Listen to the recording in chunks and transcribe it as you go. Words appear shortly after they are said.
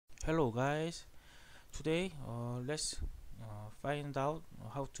Hello guys, today let's find out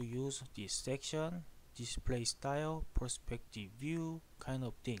how to use this section, display style, perspective view kind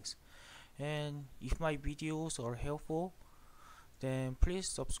of things. And if my videos are helpful, then please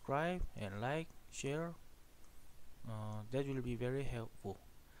subscribe and like, share. That will be very helpful.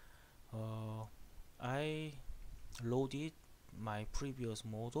 I loaded my previous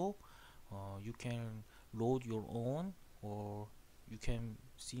model. You can load your own, or you can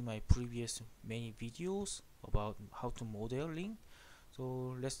see my previous many videos about how to modeling.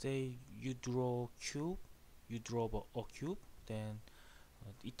 So let's say you draw cube, you draw a cube, then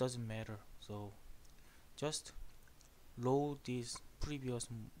it doesn't matter. So just load this previous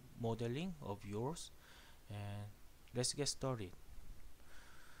modeling of yours, and let's get started.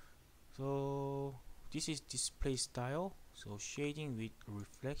 So this is display style, so shading with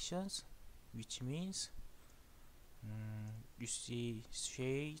reflections, which means you see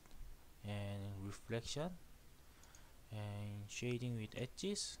shade and reflection, and shading with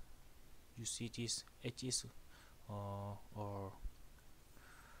edges, you see these edges or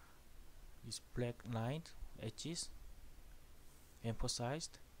these black line edges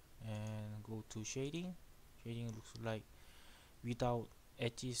emphasized. And go to shading. Shading looks like without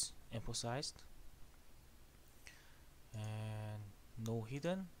edges emphasized, and no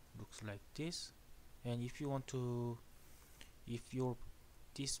hidden, looks like this. And if you want to, if your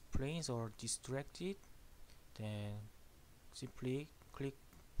these planes are distracted, then simply click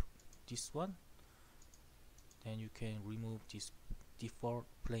this one, then you can remove these default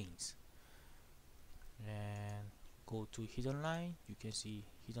planes and go to hidden line. You can see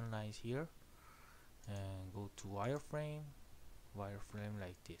hidden lines here, and go to wireframe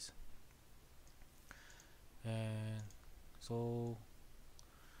like this. And so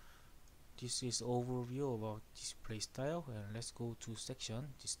this is overview about display style, and let's go to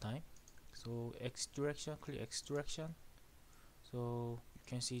section this time. So X direction, click X direction. So you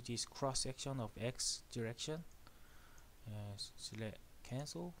can see this cross section of X direction, and select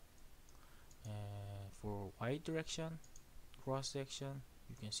cancel. And for Y direction cross section,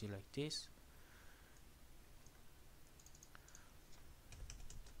 you can see like this.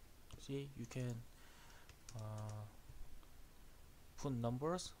 See, you can put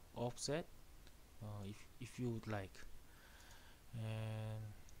numbers offset if you would like. And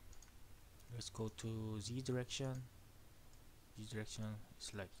let's go to Z direction. Z direction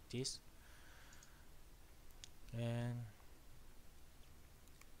is like this. And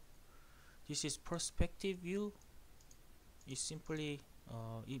this is perspective view. It simply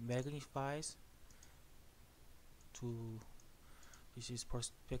it magnifies to, this is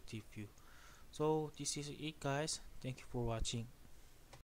perspective view. So this is it guys, thank you for watching.